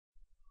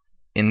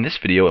In this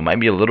video, it might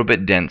be a little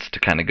bit dense to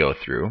kind of go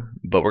through,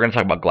 but we're going to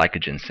talk about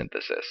glycogen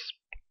synthesis.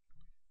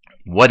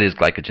 What is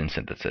glycogen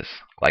synthesis?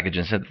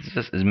 Glycogen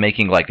synthesis is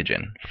making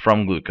glycogen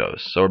from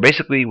glucose. So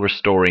we're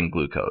storing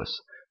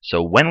glucose.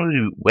 So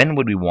when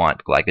would we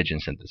want glycogen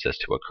synthesis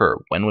to occur?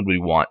 When would we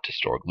want to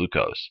store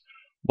glucose?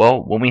 Well,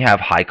 when we have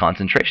high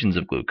concentrations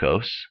of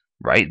glucose,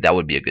 right? That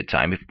would be a good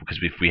time because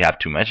if we have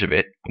too much of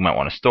it, we might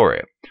want to store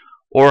it.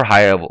 Or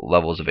high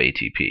levels of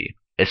ATP.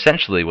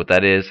 Essentially, what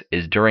that is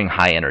during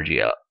high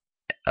energy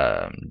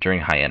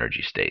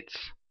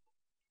states.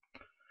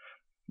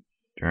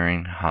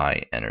 During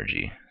high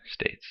energy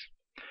states.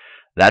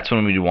 That's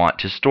when we want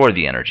to store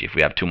the energy. If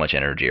we have too much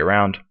energy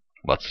around,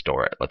 let's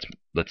store it.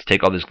 Let's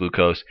take all this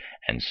glucose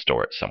and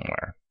store it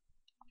somewhere.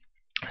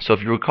 So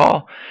if you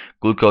recall,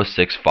 glucose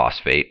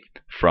 6-phosphate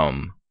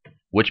from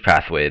which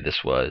pathway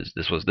this was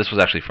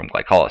actually from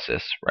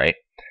glycolysis, right?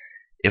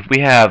 If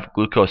we have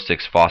glucose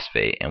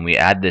 6-phosphate and we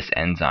add this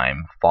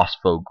enzyme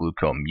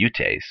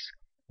phosphoglucomutase,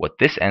 what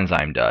this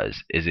enzyme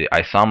does is it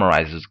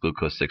isomerizes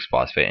glucose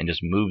 6-phosphate and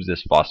just moves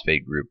this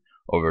phosphate group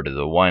over to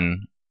the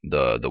one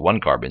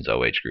carbon's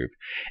OH group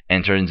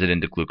and turns it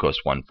into glucose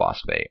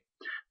 1-phosphate.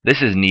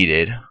 This is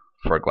needed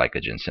for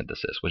glycogen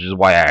synthesis, which is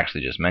why I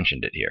actually just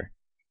mentioned it here.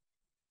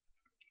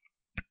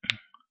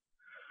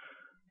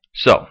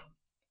 So,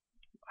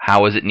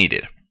 how is it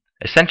needed?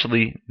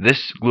 Essentially,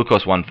 this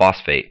glucose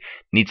 1-phosphate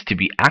needs to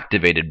be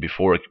activated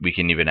before we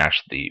can even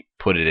actually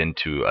put it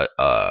into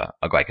a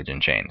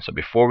glycogen chain. So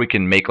before we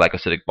can make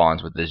glycosidic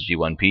bonds with this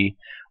G1P,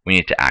 we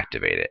need to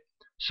activate it.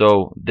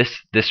 So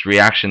this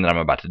reaction that I'm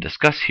about to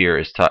discuss here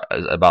is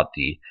about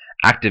the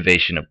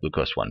activation of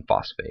glucose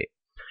 1-phosphate.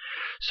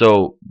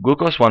 So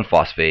glucose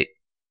 1-phosphate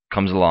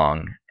comes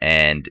along,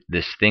 and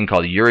this thing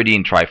called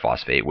uridine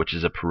triphosphate, which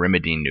is a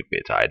pyrimidine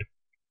nucleotide,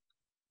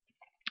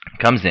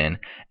 comes in,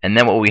 and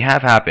then what we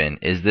have happen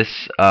is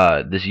this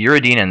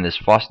uridine and this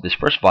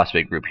first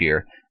phosphate group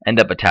here end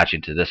up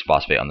attaching to this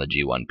phosphate on the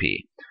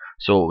G1P.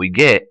 So what we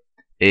get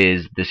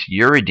is this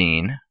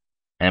uridine,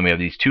 and we have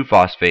these two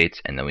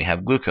phosphates, and then we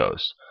have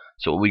glucose.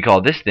 So what we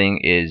call this thing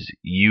is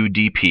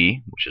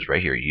UDP, which is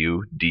right here,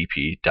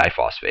 UDP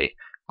diphosphate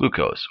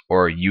glucose,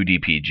 or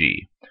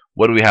UDPG.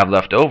 What do we have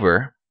left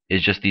over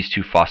is just these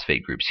two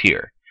phosphate groups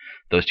here.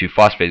 Those two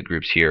phosphate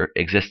groups here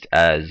exist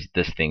as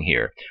this thing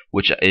here,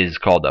 which is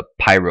called a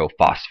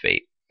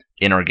pyrophosphate,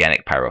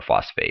 inorganic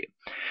pyrophosphate.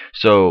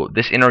 So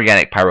this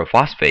inorganic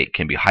pyrophosphate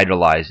can be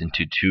hydrolyzed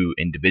into two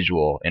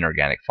individual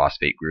inorganic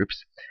phosphate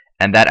groups,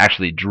 and that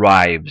actually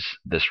drives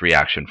this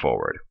reaction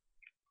forward.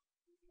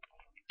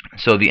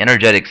 So the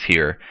energetics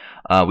here,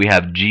 we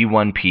have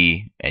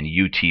G1P and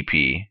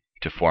UTP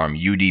to form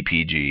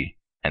UDPG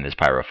and this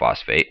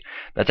pyrophosphate.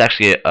 That's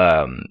actually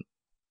a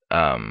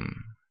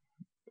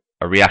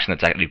reaction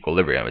that's at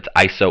equilibrium. It's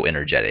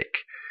isoenergetic.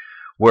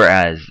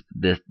 Whereas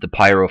the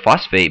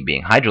pyrophosphate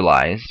being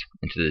hydrolyzed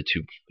into the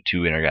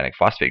two inorganic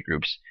phosphate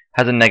groups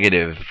has a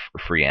negative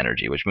free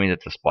energy, which means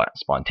it's a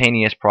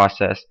spontaneous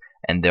process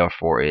and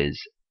therefore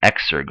is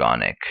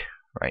exergonic,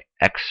 right?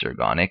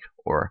 Exergonic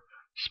or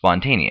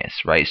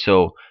spontaneous, right?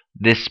 So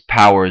this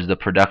powers the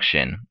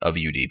production of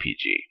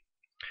UDPG.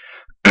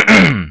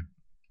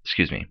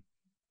 Excuse me.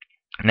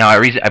 Now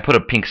I put a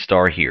pink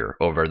star here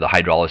over the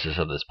hydrolysis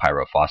of this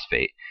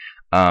pyrophosphate.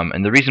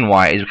 And the reason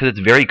why is because it's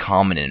very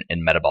common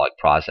in metabolic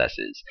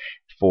processes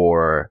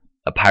for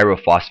a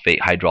pyrophosphate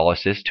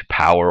hydrolysis to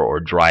power or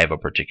drive a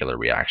particular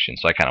reaction.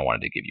 So I kind of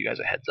wanted to give you guys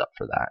a heads up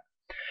for that.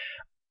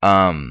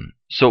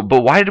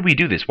 But why did we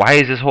do this?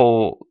 Why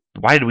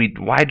do we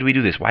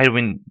do this? Why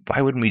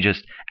wouldn't we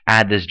just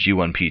add this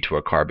G1P to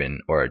a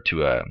carbon or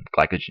to a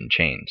glycogen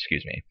chain?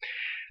 Excuse me.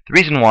 The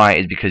reason why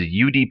is because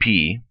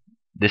UDP,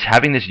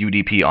 having this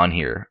UDP on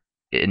here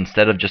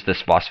instead of just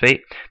this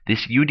phosphate,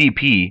 this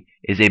UDP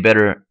is a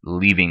better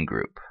leaving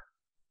group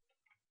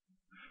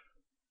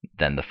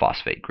than the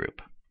phosphate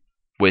group.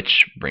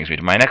 Which brings me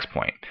to my next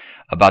point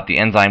about the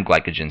enzyme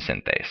glycogen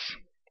synthase.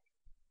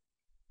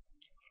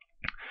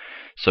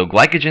 So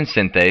glycogen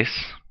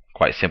synthase,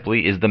 quite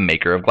simply, is the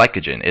maker of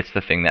glycogen. It's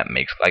the thing that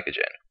makes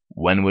glycogen.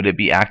 When would it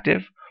be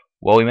active?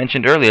 Well, we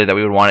mentioned earlier that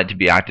we would want it to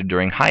be active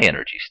during high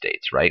energy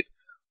states, right?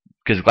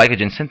 Because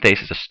glycogen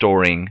synthase is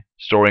storing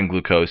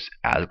glucose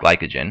as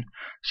glycogen.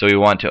 So we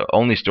want to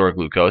only store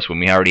glucose when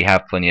we already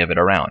have plenty of it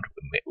around,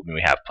 when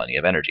we have plenty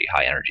of energy,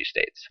 high energy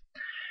states.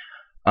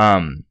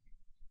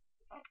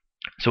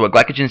 So what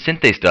glycogen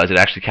synthase does, it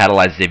actually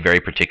catalyzes a very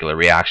particular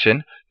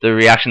reaction. The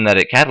reaction that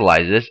it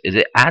catalyzes is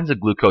it adds a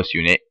glucose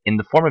unit in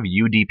the form of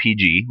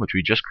UDPG, which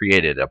we just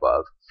created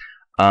above,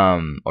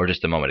 or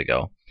just a moment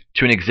ago,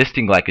 to an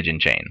existing glycogen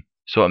chain.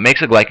 So it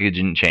makes a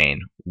glycogen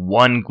chain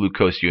one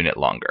glucose unit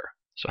longer.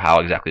 So how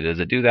exactly does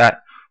it do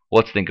that?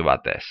 Well, let's think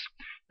about this.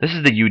 This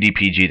is the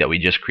UDPG that we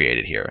just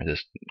created here.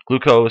 This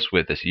glucose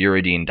with this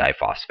uridine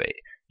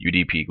diphosphate,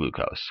 UDP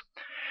glucose.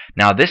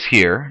 Now this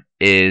here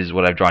is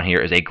what I've drawn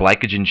here is a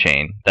glycogen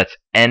chain that's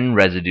N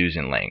residues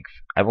in length.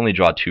 I've only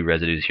drawn 2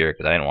 residues here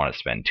because I didn't want to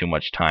spend too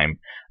much time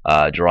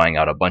drawing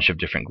out a bunch of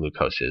different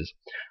glucoses.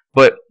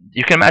 But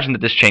you can imagine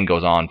that this chain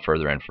goes on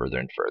further and further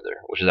and further,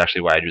 which is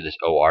actually why I drew this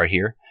OR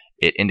here.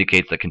 It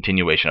indicates the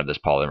continuation of this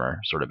polymer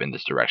sort of in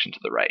this direction to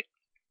the right.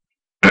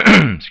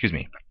 Excuse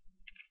me.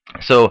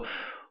 So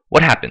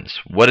what happens?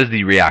 What is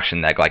the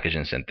reaction that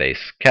glycogen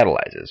synthase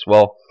catalyzes?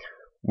 Well,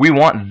 we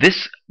want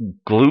this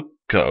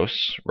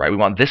glucose, right? We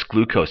want this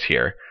glucose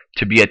here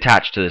to be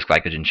attached to this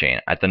glycogen chain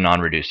at the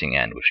non-reducing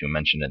end, which we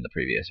mentioned in the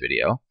previous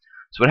video.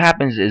 So what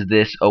happens is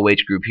this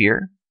OH group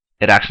here,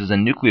 it acts as a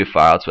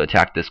nucleophile to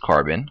attack this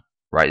carbon,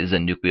 right? This is a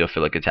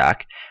nucleophilic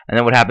attack. And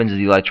then what happens is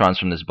the electrons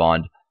from this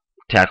bond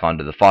tack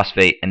onto the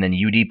phosphate, and then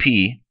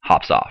UDP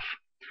hops off.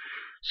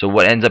 So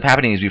what ends up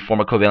happening is we form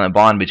a covalent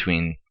bond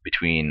between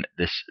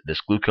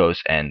this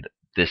glucose and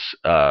this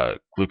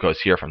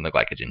glucose here from the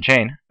glycogen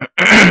chain.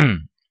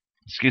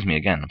 Excuse me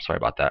again. I'm sorry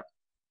about that.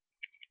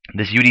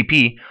 This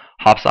UDP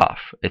hops off.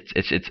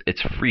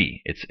 It's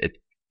free. It's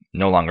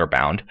no longer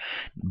bound.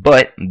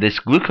 But this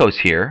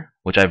glucose here,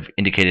 which I've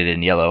indicated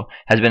in yellow,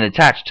 has been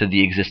attached to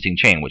the existing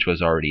chain, which was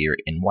already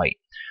in white.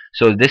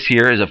 So this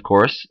here is, of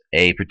course,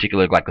 a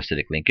particular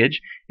glycosidic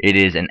linkage. It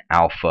is an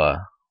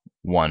alpha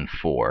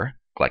 1,4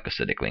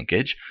 glycosidic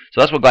linkage.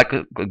 So that's what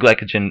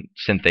glycogen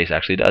synthase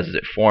actually does, is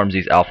it forms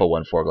these alpha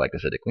 1,4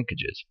 glycosidic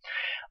linkages.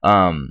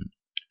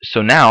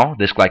 So now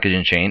this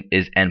glycogen chain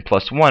is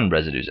N+1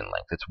 residues in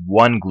length. It's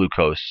one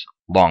glucose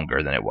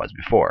longer than it was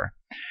before.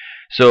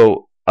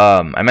 So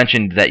I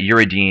mentioned that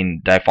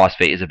uridine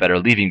diphosphate is a better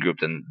leaving group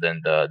than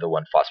the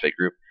 1-phosphate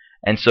group,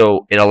 and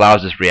so it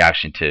allows this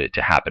reaction to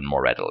happen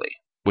more readily,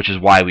 which is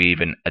why we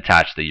even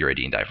attach the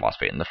uridine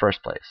diphosphate in the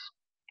first place.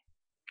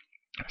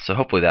 So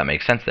hopefully that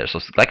makes sense there. So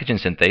glycogen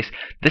synthase,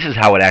 this is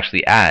how it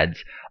actually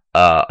adds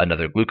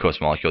another glucose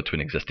molecule to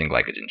an existing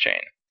glycogen chain.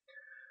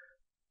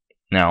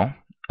 Now,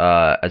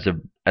 as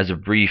a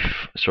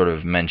brief sort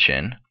of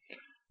mention,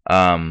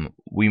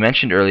 we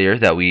mentioned earlier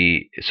that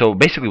so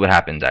basically what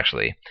happens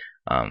actually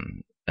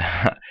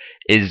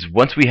is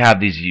once we have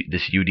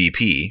this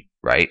UDP,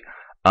 right,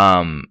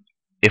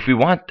 if we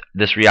want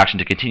this reaction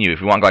to continue,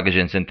 if we want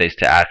glycogen synthase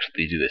to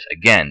actually do this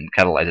again,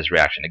 catalyze this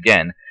reaction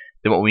again,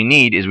 then what we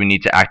need is we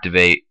need to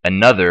activate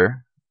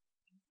another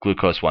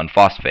glucose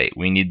 1-phosphate.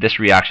 We need this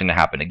reaction to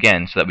happen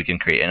again so that we can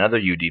create another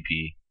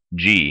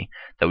UDPG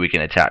that we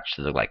can attach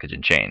to the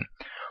glycogen chain.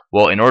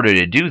 Well, in order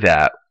to do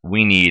that,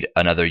 we need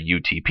another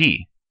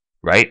UTP,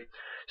 right?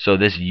 So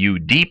this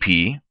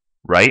UDP,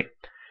 right,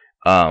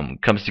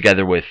 comes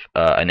together with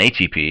an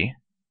ATP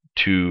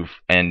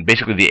and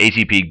basically the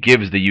ATP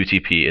gives the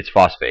UTP its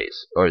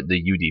phosphase, or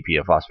the UDP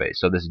of phosphate.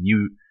 So this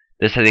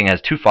thing has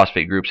 2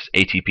 phosphate groups.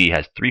 ATP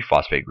has 3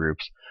 phosphate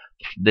groups.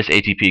 This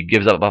ATP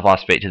gives up a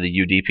phosphate to the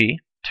UDP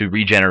to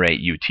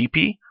regenerate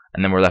UTP,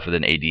 and then we're left with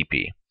an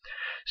ADP.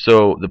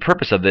 So the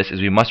purpose of this is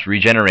we must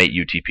regenerate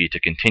UTP to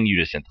continue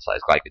to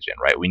synthesize glycogen,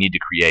 right? We need to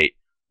create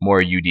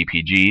more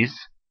UDPGs,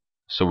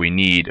 so we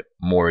need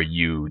more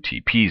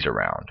UTPs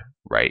around,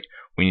 right?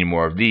 We need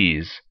more of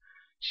these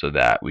so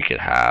that we could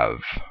have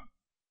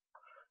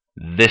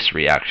this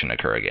reaction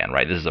occur again,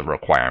 right? This is a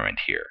requirement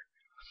here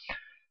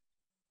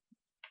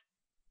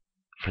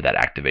for that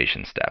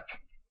activation step.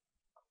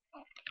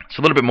 So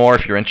a little bit more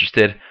if you're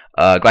interested.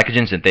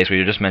 Glycogen synthase,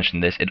 we just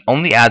mentioned this, it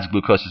only adds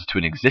glucoses to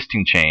an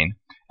existing chain,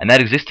 and that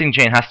existing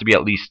chain has to be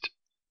at least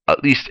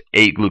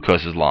 8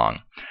 glucoses long.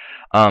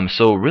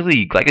 So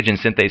really, glycogen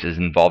synthase is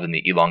involved in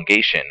the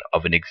elongation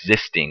of an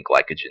existing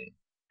glycogen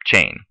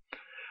chain.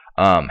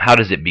 How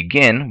does it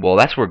begin? Well,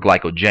 that's where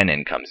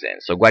glycogenin comes in.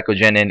 So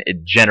glycogenin,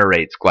 it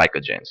generates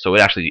glycogen. So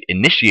it actually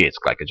initiates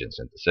glycogen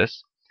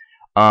synthesis.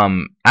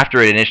 After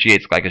it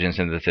initiates glycogen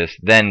synthesis,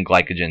 then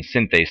glycogen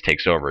synthase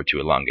takes over to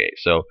elongate.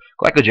 So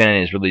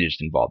glycogenin is really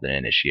just involved in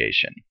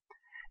initiation.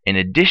 In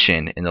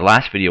addition, in the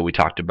last video we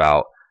talked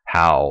about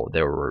how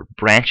there were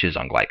branches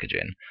on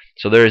glycogen.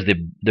 So there's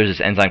this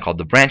enzyme called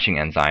the branching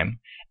enzyme,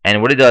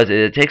 and what it does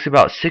is it takes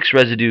about 6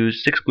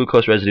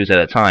 glucose residues at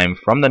a time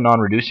from the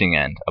non-reducing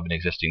end of an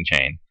existing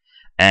chain,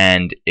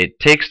 and it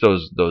takes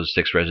those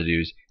 6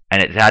 residues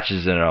and it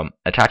attaches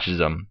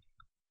them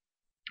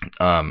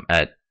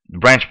at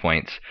branch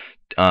points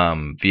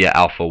via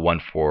alpha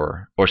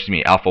 1,6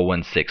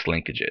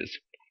 linkages.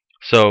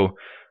 So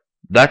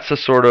that's a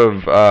sort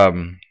of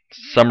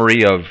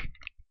summary of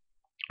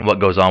what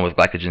goes on with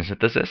glycogen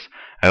synthesis.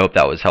 I hope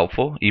that was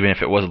helpful. Even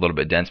if it was a little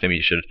bit dense, maybe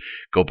you should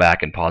go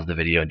back and pause the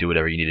video and do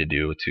whatever you need to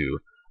do to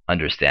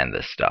understand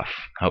this stuff.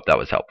 I hope that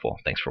was helpful.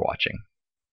 Thanks for watching.